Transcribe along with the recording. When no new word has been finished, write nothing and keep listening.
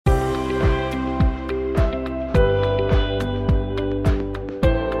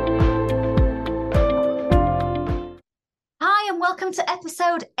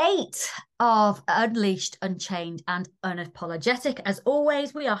episode 8 of Unleashed, Unchained and Unapologetic. As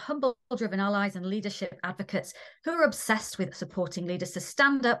always, we are humble, driven allies and leadership advocates who are obsessed with supporting leaders to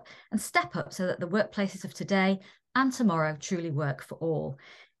stand up and step up so that the workplaces of today and tomorrow truly work for all.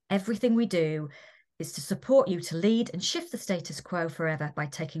 Everything we do is to support you to lead and shift the status quo forever by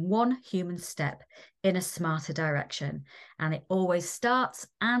taking one human step in a smarter direction. And it always starts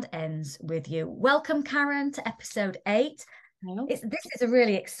and ends with you. Welcome, Karen, to episode 8. This is a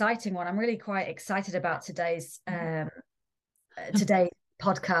really exciting one. I'm really quite excited about today's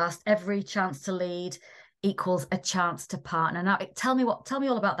podcast. Every chance to lead equals a chance to partner. Now, tell me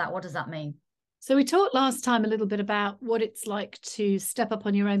all about that. What does that mean? So we talked last time a little bit about what it's like to step up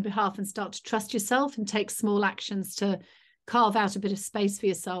on your own behalf and start to trust yourself and take small actions to carve out a bit of space for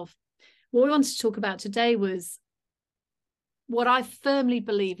yourself. What we wanted to talk about today was what I firmly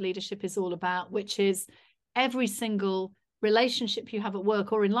believe leadership is all about, which is every single relationship you have at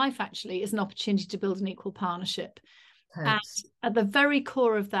work or in life actually is an opportunity to build an equal partnership. And at the very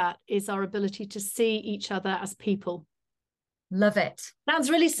core of that is our ability to see each other as people. Love it. Sounds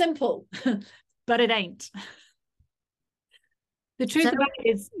really simple, but it ain't. The truth about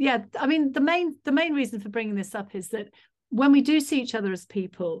it is, the main reason for bringing this up is that when we do see each other as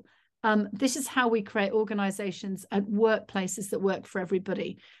people, this is how we create organizations and workplaces that work for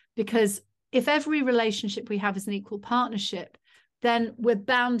everybody. Because if every relationship we have is an equal partnership, then we're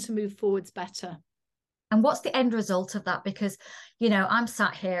bound to move forwards better. And what's the end result of that? Because, you know, I'm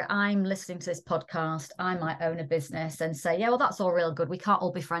sat here, I'm listening to this podcast, I might own a business and say, yeah, well, that's all real good. We can't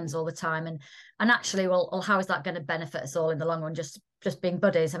all be friends all the time. And actually, well, how is that going to benefit us all in the long run? Just being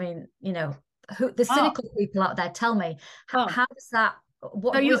buddies. I mean, you know, the cynical people out there, tell me, how does that...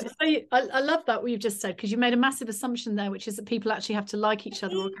 I love that what you've just said, because you made a massive assumption there, which is that people actually have to like each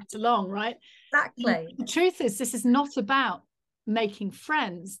other or get along, right? Exactly. The truth is, this is not about making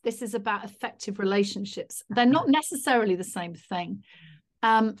friends. This is about effective relationships. They're not necessarily the same thing.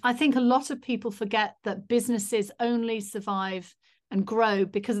 I think a lot of people forget that businesses only survive and grow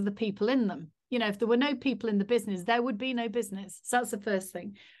because of the people in them. You know, if there were no people in the business, there would be no business. So that's the first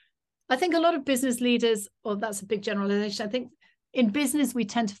thing. I think a lot of business leaders, or that's a big generalization, I think in business, we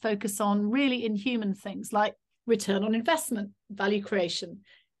tend to focus on really inhuman things like return on investment, value creation,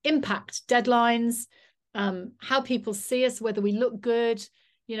 impact, deadlines, how people see us, whether we look good,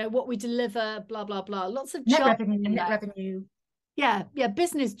 you know, what we deliver, blah, blah, blah. Lots of net revenue. Yeah,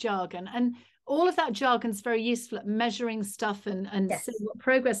 business jargon. And all of that jargon is very useful at measuring stuff and yes, seeing what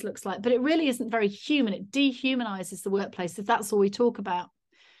progress looks like. But it really isn't very human. It dehumanizes the workplace if that's all we talk about.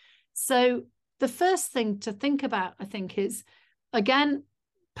 So the first thing to think about, I think, is, again,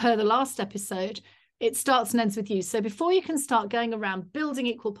 per the last episode, it starts and ends with you. So before you can start going around building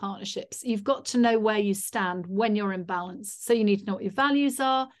equal partnerships, you've got to know where you stand when you're in balance. So you need to know what your values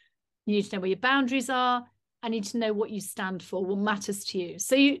are, you need to know where your boundaries are, and you need to know what you stand for, what matters to you.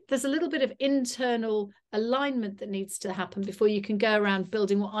 So there's a little bit of internal alignment that needs to happen before you can go around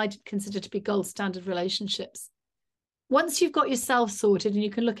building what I consider to be gold standard relationships. Once you've got yourself sorted and you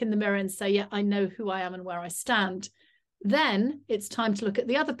can look in the mirror and say, yeah, I know who I am and where I stand, then it's time to look at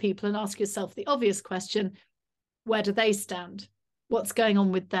the other people and ask yourself the obvious question: where do they stand? What's going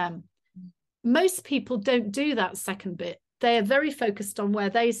on with them? Most people don't do that second bit. They are very focused on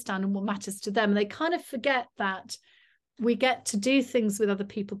where they stand and what matters to them. And they kind of forget that we get to do things with other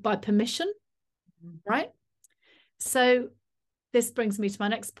people by permission, right? So this brings me to my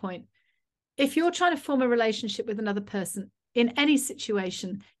next point. If you're trying to form a relationship with another person in any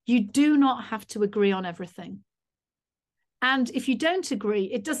situation, you do not have to agree on everything. And if you don't agree,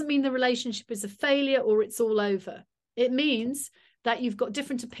 it doesn't mean the relationship is a failure or it's all over. It means that you've got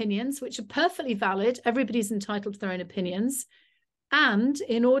different opinions, which are perfectly valid. Everybody's entitled to their own opinions. And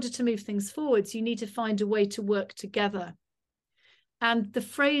in order to move things forwards, you need to find a way to work together. And the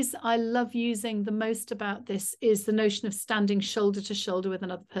phrase I love using the most about this is the notion of standing shoulder to shoulder with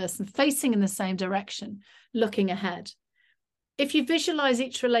another person, facing in the same direction, looking ahead. If you visualize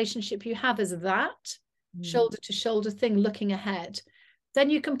each relationship you have as that, shoulder to shoulder thing, looking ahead, then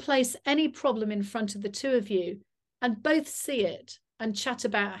you can place any problem in front of the two of you and both see it and chat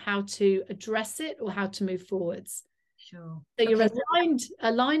about how to address it or how to move forwards. Sure. So you're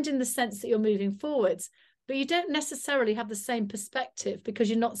aligned in the sense that you're moving forwards, but you don't necessarily have the same perspective because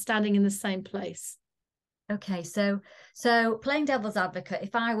you're not standing in the same place. Okay, so playing devil's advocate,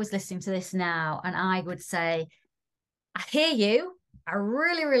 if I was listening to this now and I would say, I hear you, I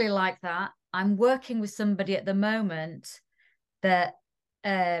really, really like that. I'm working with somebody at the moment that,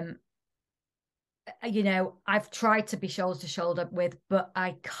 you know, I've tried to be shoulder to shoulder with, but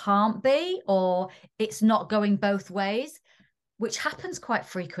I can't be, or it's not going both ways. which happens quite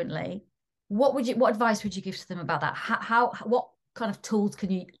frequently, what advice would you give to them about that? What kind of tools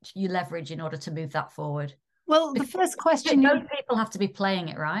can you leverage in order to move that forward? Well, the first question, both people have to be playing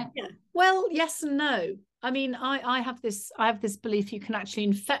it, right? Yeah. Well, yes and no. I mean, I have this belief you can actually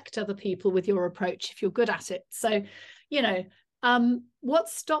infect other people with your approach if you're good at it. So, you know, what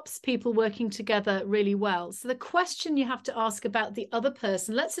stops people working together really well? So the question you have to ask about the other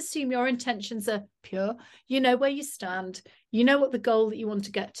person, let's assume your intentions are pure, you know where you stand, you know what the goal that you want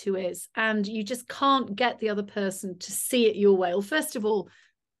to get to is, and you just can't get the other person to see it your way. Well, first of all,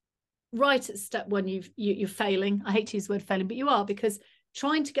 right at step one, you're failing. I hate to use the word failing, but you are, because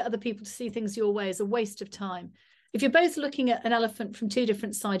trying to get other people to see things your way is a waste of time. If you're both looking at an elephant from two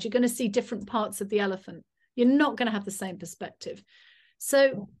different sides, you're going to see different parts of the elephant. You're not going to have the same perspective.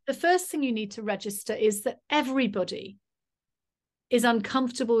 So the first thing you need to register is that everybody is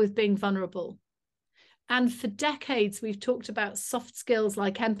uncomfortable with being vulnerable. And for decades, we've talked about soft skills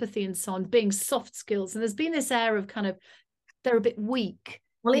like empathy and so on being soft skills. And there's been this air of kind of, they're a bit weak.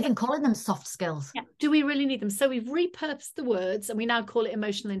 Well, even calling them soft skills. Yeah. Do we really need them? So we've repurposed the words and we now call it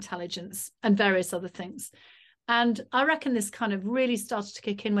emotional intelligence and various other things. And I reckon this kind of really started to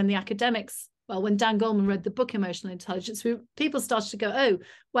kick in when the academics, well, when Dan Goleman read the book Emotional Intelligence, people started to go, oh,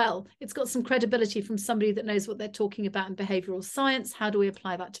 well, it's got some credibility from somebody that knows what they're talking about in behavioral science. How do we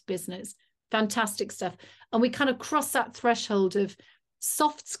apply that to business? Fantastic stuff. And we kind of cross that threshold of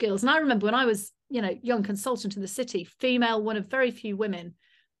soft skills. And I remember when I was, young consultant in the city, female, one of very few women,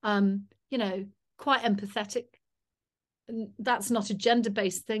 quite empathetic. And that's not a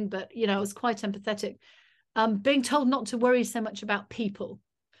gender-based thing, but, I was quite empathetic. Being told not to worry so much about people.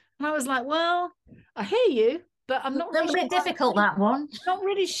 And I was like, well, I hear you, but I'm not really a little bit difficult, that one. Not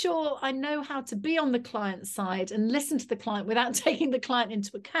really sure I know how to be on the client side and listen to the client without taking the client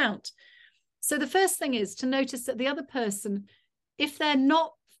into account. So the first thing is to notice that the other person, if they're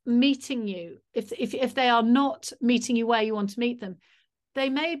not meeting you, if they are not meeting you where you want to meet them, they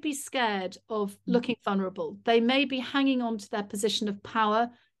may be scared of looking vulnerable. They may be hanging on to their position of power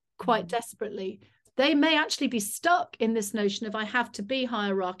quite desperately. They may actually be stuck in this notion of I have to be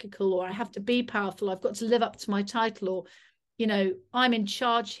hierarchical, or I have to be powerful. I've got to live up to my title, or, I'm in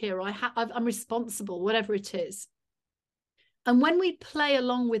charge here. I'm responsible, whatever it is. And when we play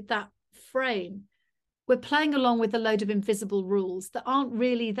along with that frame, we're playing along with a load of invisible rules that aren't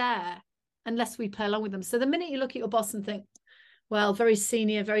really there unless we play along with them. So the minute you look at your boss and think, well, very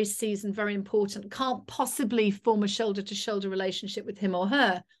senior, very seasoned, very important, can't possibly form a shoulder-to-shoulder relationship with him or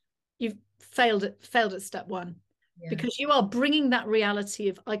her, you've failed at step one. Yeah. Because you are bringing that reality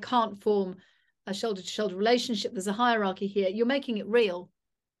of I can't form a shoulder-to-shoulder relationship, there's a hierarchy here. You're making it real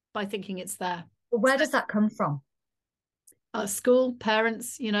by thinking it's there. Well, where does that come from? School,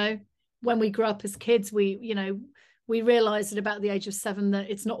 parents, when we grew up as kids, we realized at about the age of 7 that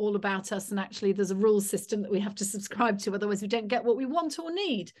it's not all about us, and actually there's a rule system that we have to subscribe to, otherwise we don't get what we want or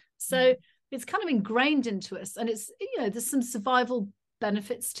need. So it's kind of ingrained into us, and it's, there's some survival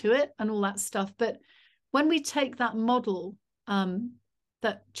benefits to it and all that stuff. But when we take that model,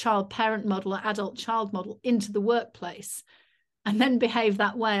 that child-parent model or adult-child model into the workplace and then behave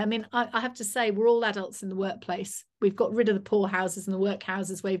that way, I mean, I have to say, we're all adults in the workplace. We've got rid of the poor houses and the work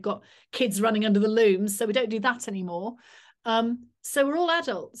houses where you've got kids running under the looms, so we don't do that anymore. So we're all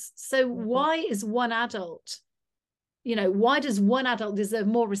adults. So why is one adult, why does one adult deserve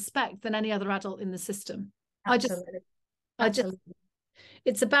more respect than any other adult in the system? Absolutely.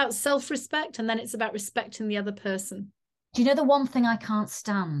 It's about self-respect, and then it's about respecting the other person. Do you know the one thing I can't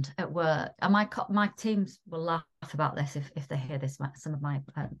stand at work? And my teams will laugh about this if they hear this, some of my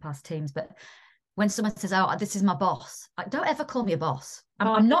past teams, but when someone says, oh, this is my boss, don't ever call me a boss.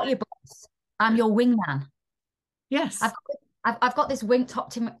 I'm not your boss. I'm your wingman. Yes. I've got this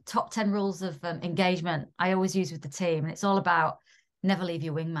top 10 rules of engagement I always use with the team. And it's all about never leave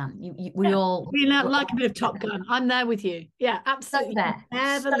your wingman. We all... like a bit of Top Gun. I'm there with you. Yeah, absolutely.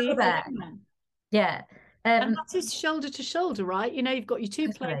 Never leave your wingman. Yeah. And that is shoulder to shoulder, right? You've got your two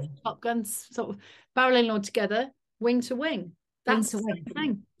planes, Top Guns, sort of barreling on together, wing to wing. That's the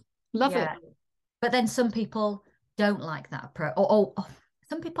thing. Love it. But then some people don't like that approach. Or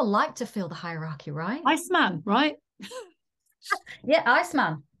some people like to feel the hierarchy, right? Iceman, right? Yeah,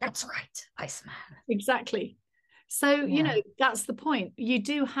 Iceman. That's right, Iceman. Exactly. So, that's the point. You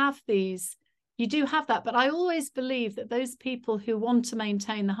do have that. But I always believe that those people who want to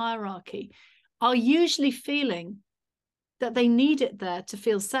maintain the hierarchy are usually feeling that they need it there to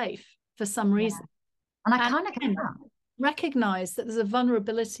feel safe for some reason. And I kind of get that. Recognize that there's a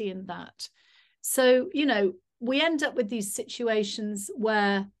vulnerability in that. So, we end up with these situations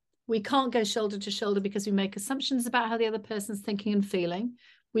where We can't go shoulder to shoulder because we make assumptions about how the other person's thinking and feeling.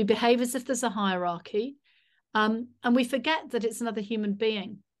 We behave as if there's a hierarchy. And we forget that it's another human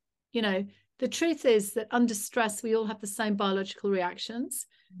being. You know, the truth is that under stress, we all have the same biological reactions.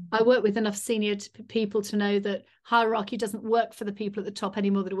 I work with enough senior people to know that hierarchy doesn't work for the people at the top any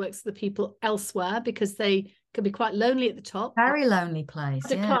more than it works for the people elsewhere, because they can be quite lonely at the top. Very lonely place.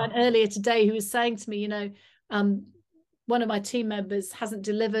 I had a client earlier today who was saying to me, you know, one of my team members hasn't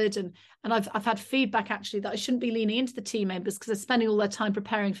delivered, and I've had feedback actually that I shouldn't be leaning into the team members because they're spending all their time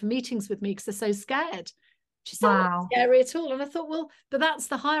preparing for meetings with me because they're so scared. She said, wow, not scary at all. And I thought, well, but that's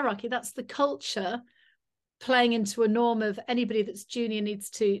the hierarchy, that's the culture playing into a norm of anybody that's junior needs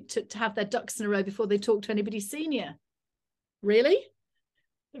to have their ducks in a row before they talk to anybody senior. Really?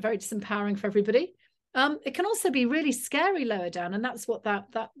 Very disempowering for everybody. It can also be really scary lower down, and that's what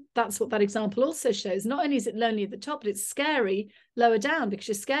that example also shows. Not only is it lonely at the top, but it's scary lower down because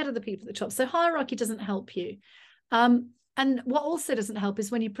you're scared of the people at the top. So hierarchy doesn't help you. And what also doesn't help is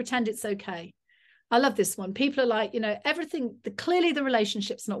when you pretend it's okay. I love this one. People are like, you know, everything, clearly the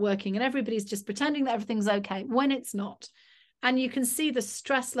relationship's not working and everybody's just pretending that everything's okay when it's not. And you can see the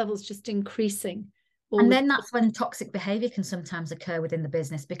stress levels just increasing. And then that's when toxic behavior can sometimes occur within the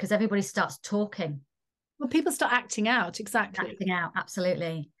business because everybody starts talking. Well, people start acting out, exactly. Acting out,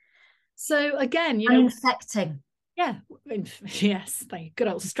 absolutely. So again, you know, infecting. Yeah, yes, thank you. Good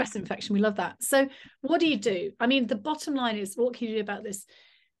old stress infection. We love that. So what do you do? I mean, the bottom line is, what can you do about this?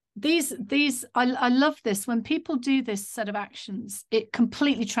 I love this. When people do this set of actions, it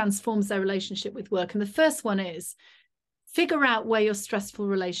completely transforms their relationship with work. And the first one is figure out where your stressful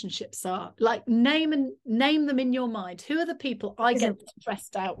relationships are. Like name them in your mind. Who are the people I get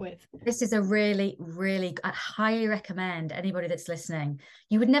stressed out with? This is a really, really, I highly recommend anybody that's listening.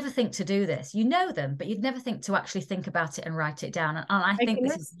 You would never think to do this. You know them, but you'd never think to actually think about it and write it down. And I think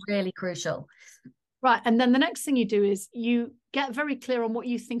this is really crucial. Right. And then the next thing you do is you get very clear on what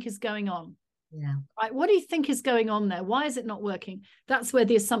you think is going on. Yeah. Right. What do you think is going on there? Why is it not working? That's where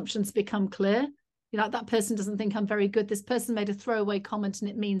the assumptions become clear. You know, that person doesn't think I'm very good. This person made a throwaway comment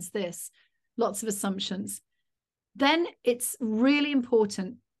and it means this. Lots of assumptions. Then it's really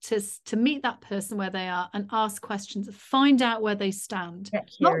important to meet that person where they are and ask questions, find out where they stand.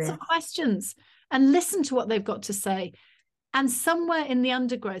 Lots of questions, and listen to what they've got to say. And somewhere in the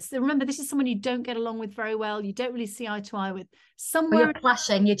undergrowth, so remember, this is someone you don't get along with very well, you don't really see eye to eye with. Somewhere you're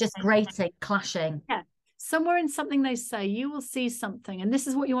clashing, you're just grating, clashing. Yeah. Somewhere in something they say, you will see something, and this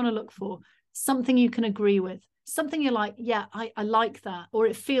is what you want to look for. Something you can agree with, something you're like, yeah, I like that, or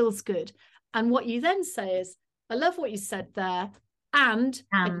it feels good. And what you then say is, I love what you said there, and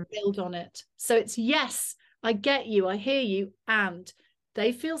I can build on it. So it's, yes, I get you, I hear you, and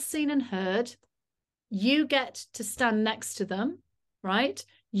they feel seen and heard. You get to stand next to them, right?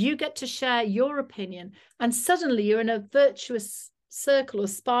 You get to share your opinion, and suddenly you're in a virtuous circle or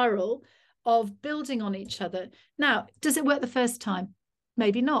spiral of building on each other. Now, does it work the first time?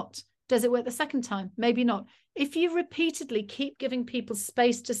 Maybe not. Does it work the second time? Maybe not. If you repeatedly keep giving people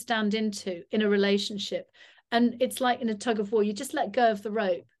space to stand into in a relationship, and it's like in a tug of war, you just let go of the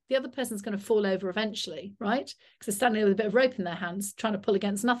rope, the other person's going to fall over eventually, right? Because they're standing with a bit of rope in their hands, trying to pull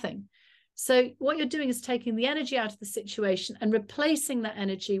against nothing. So what you're doing is taking the energy out of the situation and replacing that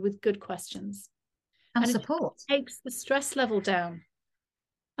energy with good questions. And support. It takes the stress level down.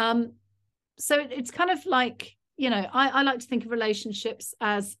 So it's kind of like, you know, I like to think of relationships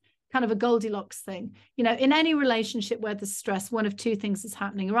as kind of a Goldilocks thing. You know, in any relationship where there's stress, one of two things is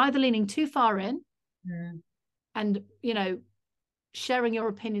happening. You're either leaning too far in and, you know, sharing your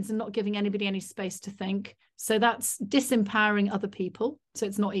opinions and not giving anybody any space to think. So that's disempowering other people. So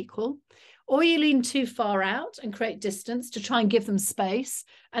it's not equal. Or you lean too far out and create distance to try and give them space,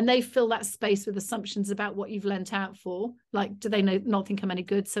 and they fill that space with assumptions about what you've lent out for. Like, do they not think I'm any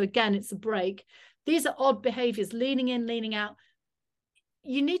good? So again, it's a break. These are odd behaviors, leaning in, leaning out.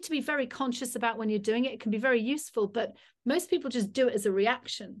 You need to be very conscious about when you're doing it. It can be very useful, but most people just do it as a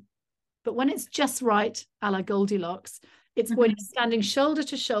reaction. But when it's just right, a la Goldilocks, it's when you're standing shoulder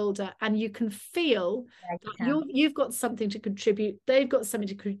to shoulder and you can feel that you've got something to contribute, they've got something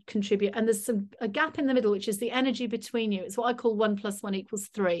to contribute, and there's a gap in the middle, which is the energy between you. It's what I call 1 + 1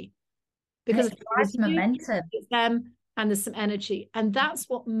 = 3. Because it's momentum. It's them, and there's some energy. And that's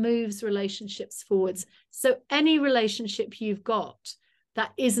what moves relationships forwards. So any relationship you've got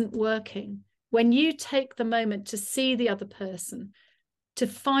that isn't working, when you take the moment to see the other person, to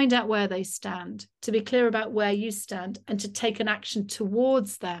find out where they stand, to be clear about where you stand, and to take an action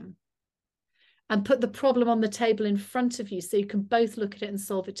towards them and put the problem on the table in front of you so you can both look at it and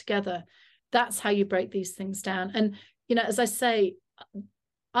solve it together. That's how you break these things down. And, you know, as I say,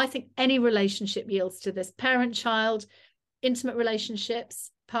 I think any relationship yields to this: parent-child, intimate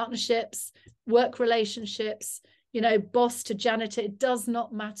relationships, partnerships, work relationships, boss to janitor. It does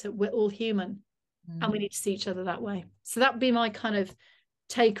not matter. We're all human, and we need to see each other that way. So that would be my kind of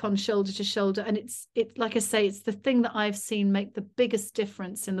take on shoulder to shoulder. And it's like I say, it's the thing that I've seen make the biggest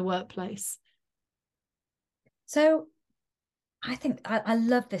difference in the workplace. So I think I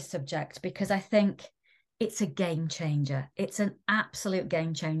love this subject because I think it's a game changer. It's an absolute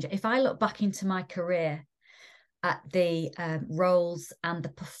game changer. If I look back into my career at the roles and the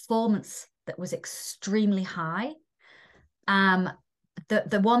performance that was extremely high,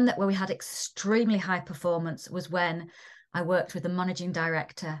 the one where we had extremely high performance was when I worked with the managing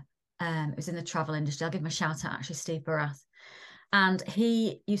director. It was in the travel industry. I'll give him a shout out, actually, Steve Barath. And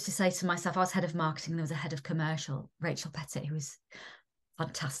he used to say to myself, I was head of marketing, there was a head of commercial, Rachel Pettit, who was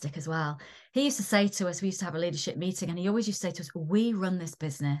fantastic as well. He used to say to us, we used to have a leadership meeting, and he always used to say to us, we run this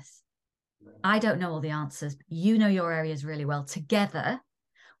business. I don't know all the answers, but you know your areas really well. Together,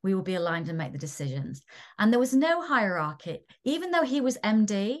 we will be aligned and make the decisions. And there was no hierarchy. Even though he was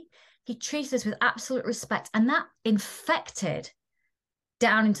MD, he treated us with absolute respect. And that infected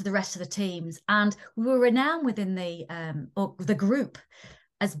down into the rest of the teams. And we were renowned within the group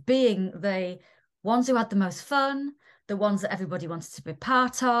as being the ones who had the most fun, the ones that everybody wanted to be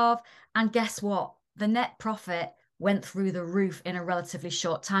part of. And guess what? The net profit went through the roof in a relatively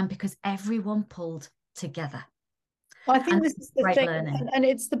short time because everyone pulled together. I think this is the thing, and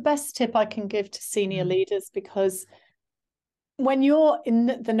it's the best tip I can give to senior leaders, because when you're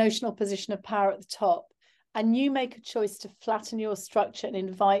in the notional position of power at the top and you make a choice to flatten your structure and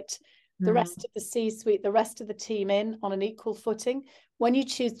invite the rest of the C-suite, the rest of the team in on an equal footing, when you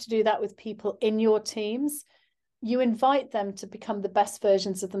choose to do that with people in your teams, you invite them to become the best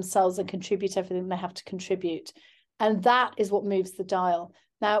versions of themselves and contribute everything they have to contribute. And that is what moves the dial.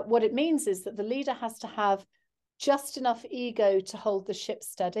 Now, what it means is that the leader has to have just enough ego to hold the ship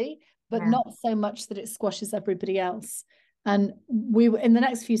steady, but not so much that it squashes everybody else. And in the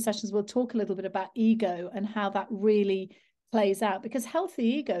next few sessions, we'll talk a little bit about ego and how that really plays out, because healthy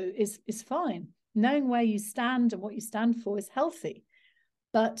ego is fine. Knowing where you stand and what you stand for is healthy.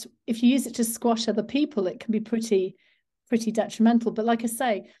 But if you use it to squash other people, it can be pretty detrimental. But like I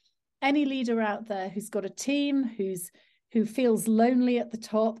say, any leader out there who's got a team, who feels lonely at the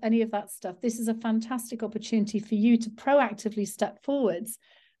top, any of that stuff, this is a fantastic opportunity for you to proactively step forwards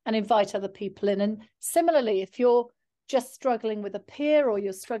and invite other people in. And similarly, if you're just struggling with a peer or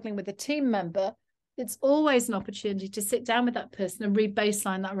you're struggling with a team member, it's always an opportunity to sit down with that person and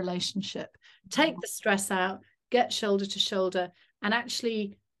re-baseline that relationship. Take the stress out, get shoulder to shoulder, and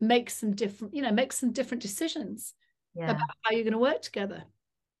actually make some different decisions about how you're going to work together.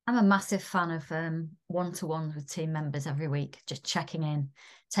 I'm a massive fan of one-to-ones with team members every week, just checking in,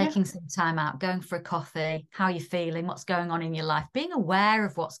 taking some time out, going for a coffee, how are you feeling, what's going on in your life, being aware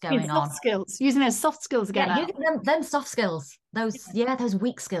of what's going on. Soft skills, using those soft skills again. Yeah, using them soft skills, those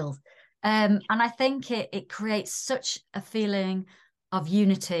weak skills. And I think it creates such a feeling of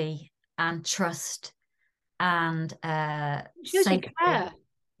unity and trust and safety. Care.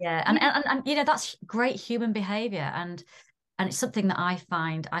 Yeah, and that's great human behavior, and it's something that I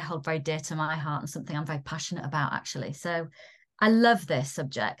find I hold very dear to my heart and something I'm very passionate about, actually. So I love this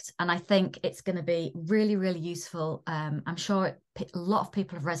subject, and I think it's going to be really, really useful. I'm sure a lot of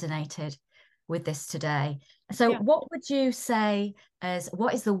people have resonated with this today. So what would you say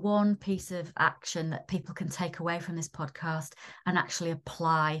what is the one piece of action that people can take away from this podcast and actually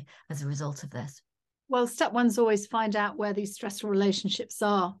apply as a result of this? Well, step one's always find out where these stressful relationships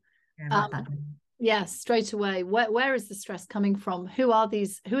are. Yes, straight away. Where is the stress coming from? Who are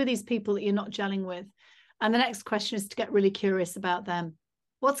these people that you're not gelling with? And the next question is to get really curious about them.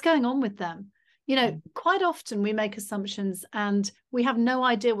 What's going on with them? Quite often we make assumptions and we have no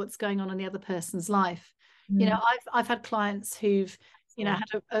idea what's going on in the other person's life. I've had clients who've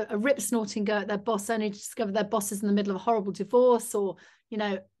had a rip snorting go at their boss, only to discover their boss is in the middle of a horrible divorce, or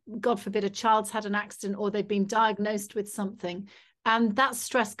God forbid, a child's had an accident, or they've been diagnosed with something. And that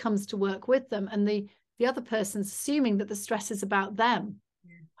stress comes to work with them, and the other person's assuming that the stress is about them.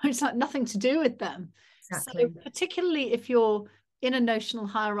 It's like nothing to do with them. Exactly. So particularly if you're in a notional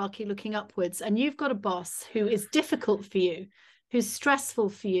hierarchy looking upwards and you've got a boss who is difficult for you, who's stressful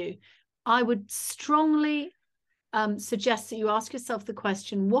for you, I would strongly suggest that you ask yourself the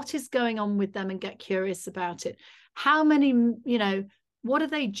question, what is going on with them, and get curious about it. How many, what are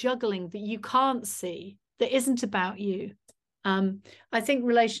they juggling that you can't see, that isn't about you? I think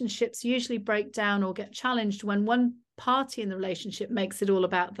relationships usually break down or get challenged when one party in the relationship makes it all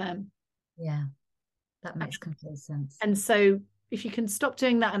about them. Yeah, that makes complete sense. And so if you can stop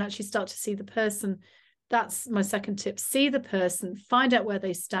doing that and actually start to see the person, that's my second tip. See the person, find out where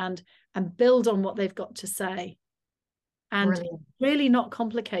they stand, and build on what they've got to say. And Brilliant. really not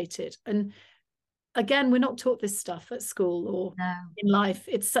complicated. And again, we're not taught this stuff at school or in life.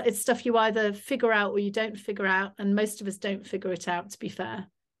 It's stuff you either figure out or you don't figure out, and most of us don't figure it out, to be fair.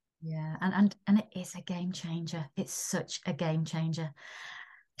 Yeah, and it is a game changer. It's such a game changer.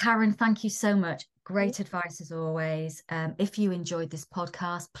 Karen, thank you so much. Great advice as always. If you enjoyed this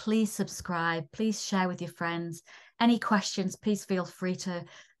podcast, please subscribe. Please share with your friends. Any questions, please feel free to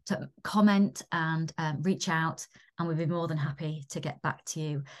comment and reach out, and we'll be more than happy to get back to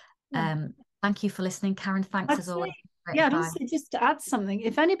you. Thank you for listening, Karen. Thanks as always. Yeah, and also just to add something,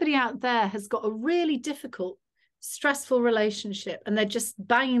 if anybody out there has got a really difficult, stressful relationship and they're just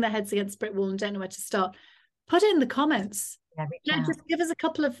banging their heads against a brick wall and don't know where to start, put it in the comments. Just give us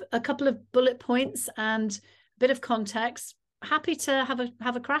a couple of bullet points and a bit of context. Happy to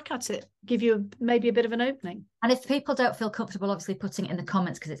have a crack at it, give you maybe a bit of an opening. And if people don't feel comfortable obviously putting it in the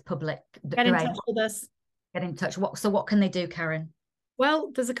comments because it's public, get in touch with us. Get in touch. What can they do, Karen?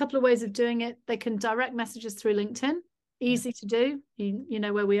 Well, there's a couple of ways of doing it. They can direct message us through LinkedIn. Easy to do. You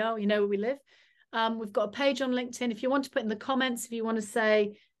know where we are, you know where we live. We've got a page on LinkedIn. If you want to put in the comments, if you want to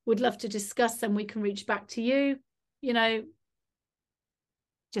say, would love to discuss, then we can reach back to you. You know,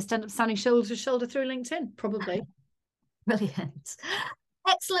 just end up standing shoulder to shoulder through LinkedIn, probably. Brilliant.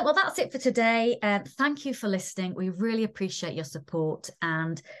 Excellent. Well, that's it for today. Thank you for listening. We really appreciate your support,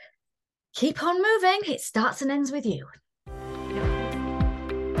 and keep on moving. It starts and ends with you.